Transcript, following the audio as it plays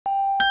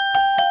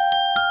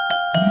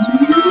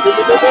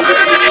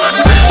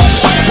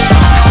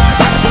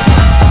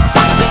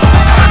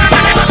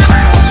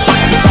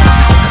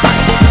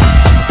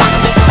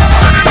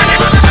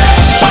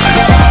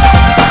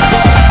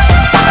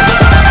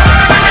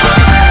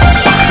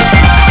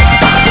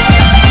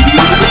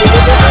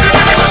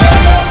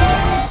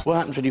What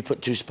happens when you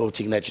put two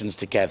sporting legends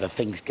together?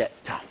 Things get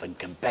tough and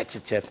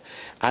competitive.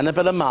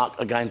 Annabelle and Mark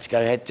are going to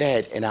go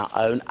head-to-head in our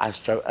own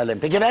Astro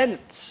Olympic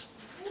event.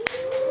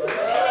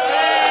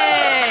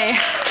 Yay!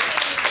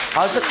 I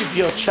was looking for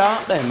your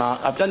chart there, Mark.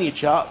 I've done your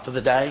chart for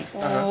the day.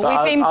 Oh,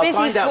 we've been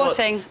busy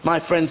swatting. My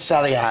friend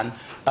Sally Ann,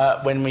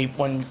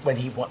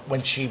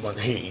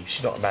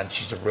 she's not a man,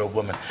 she's a real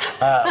woman,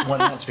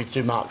 wants me to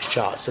do Mark's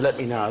chart, so let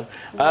me know.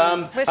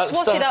 We're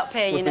swatted up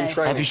here, you know.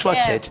 Have you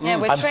swatted? Yeah,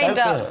 we're trained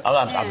up. Oh,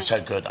 I'm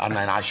so good. I mean,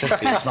 I should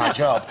be. It's my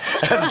job.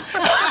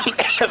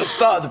 At the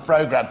start of the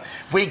programme,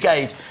 we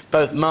gave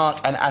both Mark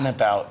and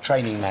Annabelle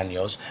training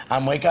manuals,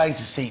 and we're going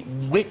to see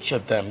which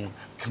of them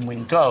can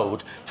win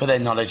gold for their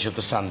knowledge of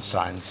the sun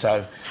signs.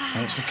 So,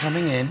 thanks for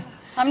coming in.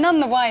 I'm none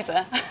the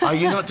wiser. Are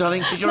you not,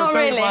 darling? But you're Not a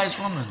very really. wise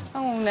woman.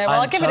 Oh, no,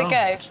 well, I'll give it a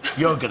go.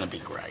 You're going to be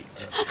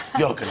great.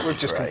 You're going to be We've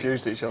just great.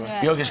 confused each other.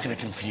 Yeah. You're just going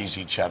to confuse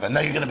each other. No,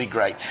 you're going to be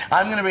great.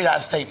 I'm going to read out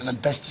a statement that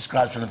best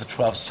describes one of the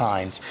 12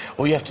 signs.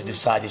 All you have to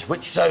decide is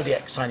which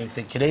zodiac sign you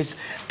think it is.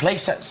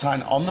 Place that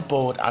sign on the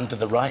board under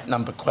the right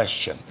number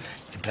question.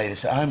 You can play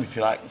this at home if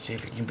you like and see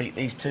if you can beat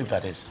these two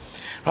buddies.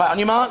 Right, on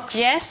your marks?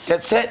 Yes.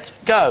 Get set,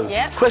 go.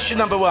 Yep. Question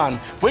number 1.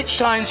 Which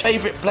sign's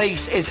favourite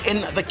place is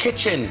in the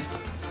kitchen?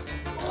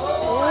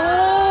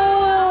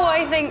 Oh,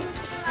 I think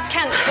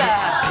Cancer.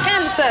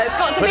 Cancer, it's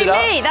got to be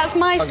me. That's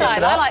my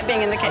style. I like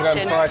being in the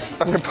kitchen.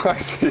 I'm going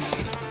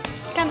Pisces.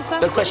 Cancer.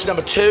 Then question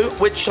number 2.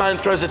 Which sign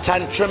throws a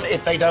tantrum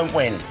if they don't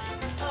win?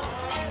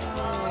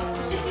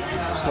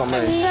 It's not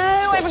me. No,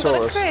 I haven't got a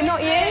Taurus. clue.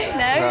 Not you.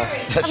 No. I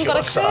haven't got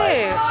a clue.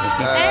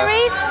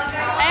 Aries?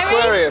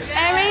 Aquarius.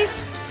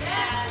 Aries?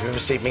 You ever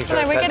see me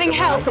throw No, a we're getting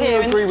tantrum? help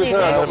here in the agree with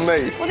studio. her, not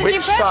me. What did Which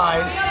you put?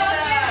 sign?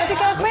 What did you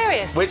go,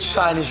 Aquarius? Which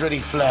sign is really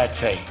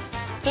flirty?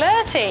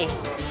 Flirty.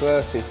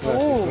 Flirty.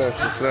 Well,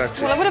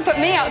 I would have put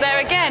me out there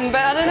again,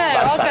 but I don't know.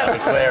 I I'll sound go.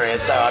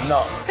 Aquarius. No, I'm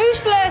not. Who's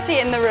flirty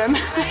in the room?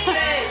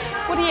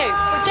 What are you?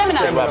 Gemini.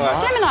 Gemini.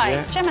 Gemini.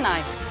 Yeah.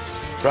 Gemini.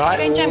 Right?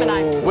 Going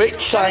Gemini.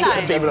 Which sign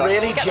Gemini. can be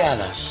really Go.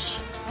 jealous?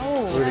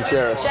 Oh. Really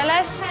jealous.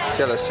 Jealous?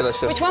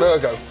 Jealous. Which one?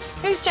 Virgo.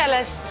 Who's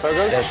jealous?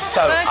 Virgos? They're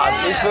so Virgo.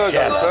 Who's Virgo?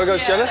 jealous.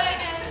 Virgo's jealous?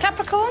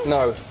 Capricorn?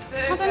 No.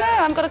 I don't know. I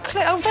haven't got a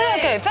clue. Oh,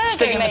 Virgo. Virgo,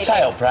 Sting in the maybe.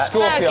 tail, perhaps?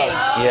 Scorpio. Virgo.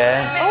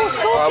 Yeah. Oh,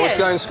 Scorpio. I was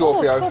going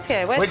Scorpio. Oh,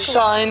 Scorpio. Where's Which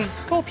Scorpio? sign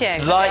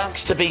Scorpio.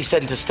 likes to be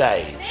centre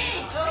stage?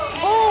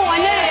 Oh, I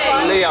know this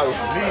one. Leo.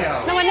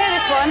 No, I know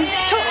this one.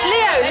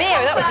 Leo,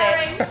 that was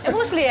it. It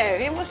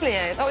was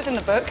Leo. That was in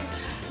the book.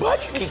 Why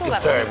do you keep saw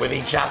that conferring with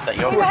each other?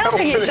 We were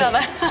helping each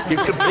other.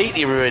 You've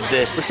completely ruined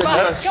this.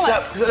 Right, go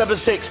on. Number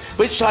 6.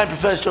 Which sign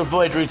prefers to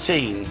avoid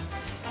routine?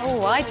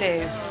 Oh, I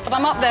do. But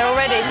I'm up there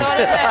already, so I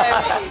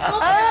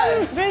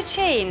don't know.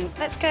 Routine.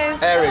 Let's go.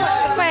 Aries.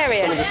 Someone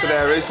Aquarius. just said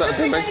Aries, that'll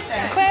do me.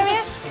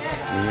 Aquarius?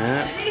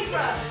 Yeah.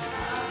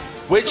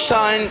 Which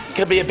sign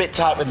can be a bit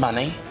tight with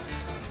money?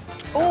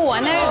 Oh, I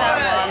know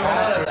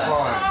that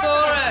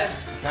one.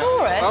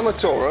 I'm a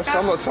Taurus,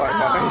 I'm not tight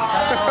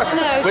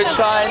money. No, Which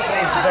sign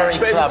is very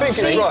But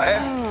thinking clumsy?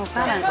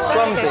 right,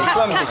 clumsy.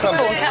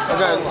 I'm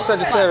going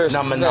Sagittarius.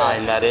 Number there.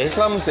 9, that is.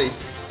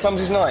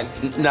 Clumsy's 9.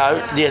 No,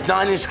 yeah,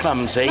 9 is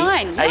clumsy.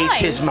 9.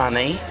 8 is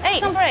money.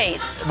 8. Number 8.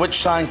 Which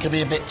sign can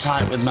be a bit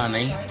tight with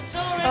money?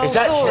 Oh, It's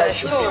actually, that Taurus.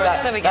 should Taurus.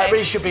 be, There we that go.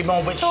 really should be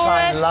more which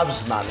Taurus. sign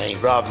loves money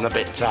rather than a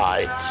bit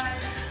tight.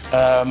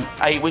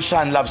 8, which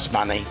sign loves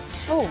money?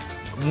 Oh,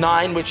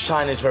 9, which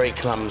sign is very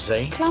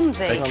clumsy?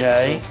 clumsy.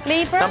 Okay.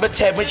 Libra? Number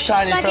 10, which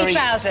sign is Saggy very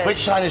trousers. Which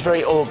sign is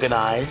very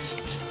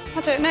organised?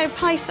 I don't know.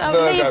 Pisces. Oh,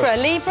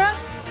 Virgo. Libra.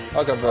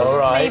 I'll go Virgo. All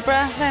right.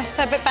 Libra.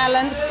 They're a bit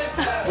balanced.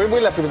 We're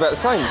left with about the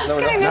same. No,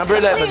 we're not. Number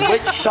 11,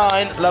 which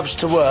sign loves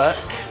to work?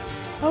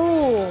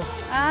 Oh,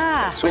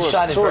 Which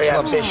sign is very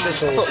loves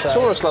ambitious I thought also?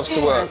 Taurus loves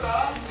to work.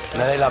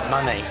 No, they love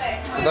money.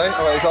 Do they?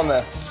 Oh, it's on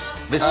there.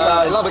 This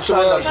sign, loves which to sign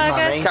work. loves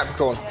money?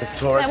 Capricorn. It's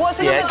Taurus. Now, what's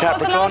the number- what's the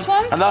Capricorn. last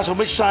one? And last one,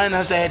 which sign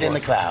has their head in the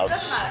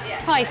clouds?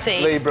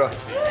 Pisces. Libra.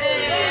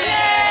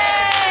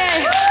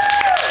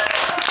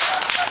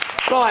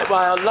 Right,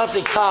 well,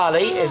 lovely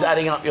Carly is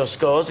adding up your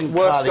scores, and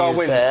Worst Carly score is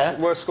wins. there.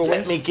 Worst score Let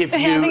wins. me give I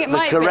you think it the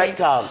might be.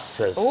 correct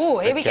answers. Oh,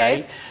 here we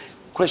go.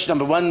 Question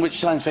number 1, which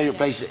sign's favourite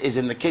place is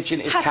in the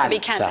kitchen is Has Cancer. to be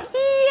Cancer.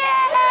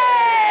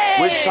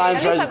 Yay! Which sign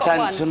At throws least a I got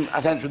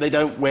one. tantrum they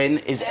don't win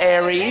is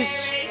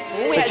Aries.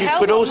 we But had you help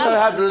could on also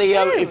that. have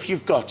Leo Two. if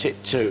you've got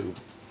it too.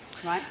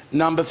 Right.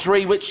 Number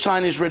 3, which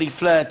sign is really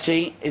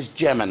flirty is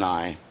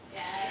Gemini.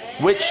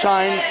 Which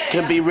sign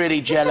can be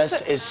really jealous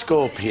is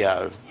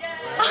Scorpio.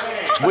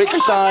 Which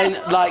sign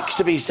likes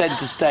to be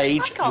centre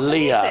stage? can't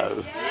believe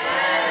Leo.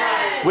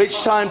 Which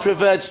sign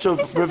prefers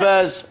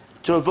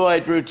to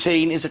avoid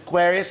routine is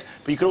Aquarius,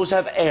 but you could also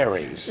have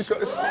Aries.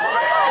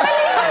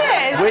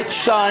 Which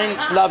sign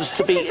loves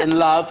to be in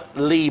love?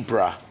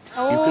 Libra. You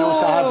could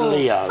also have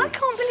Leo. I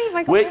can't believe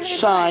I got Which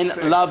sign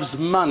loves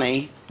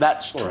money?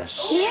 That's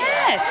Taurus.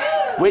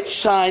 Yes. Which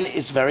sign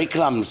is very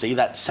clumsy?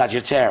 That's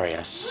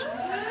Sagittarius.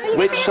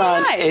 Which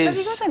sign right. Have you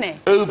is got any?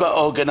 uber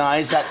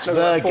organised? That's So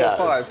we're Virgo.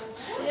 4 or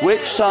 5.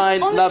 Which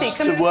sign Honestly, loves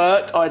to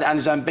work and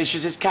is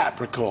ambitious is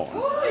Capricorn.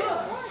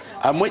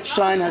 And which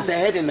sign has a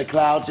head in the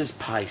clouds is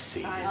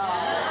Pisces.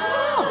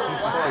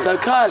 So,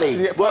 Kylie, Did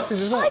you get what's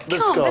Pisces as well? I the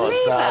can't scores,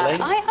 believe darling?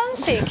 that. I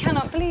honestly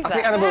cannot believe I that.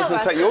 think Annabelle's going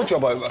to take your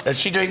job over. Is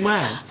she doing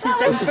well? She's done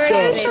What's the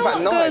brilliant. score? About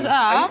Scores 9,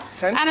 are 8,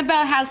 10.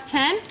 Annabelle has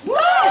 10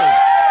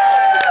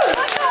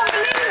 I can't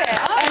believe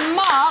it. and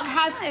Mark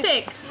has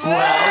 6.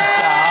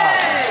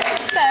 Well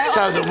done.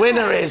 So the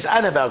winner is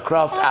Annabelle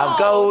Croft, our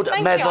gold thank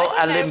you. medal I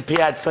didn't know.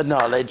 Olympiad for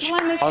knowledge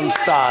Won this on award.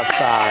 Star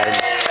Sign.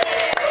 Thank you.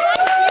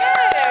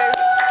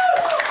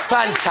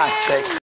 Fantastic.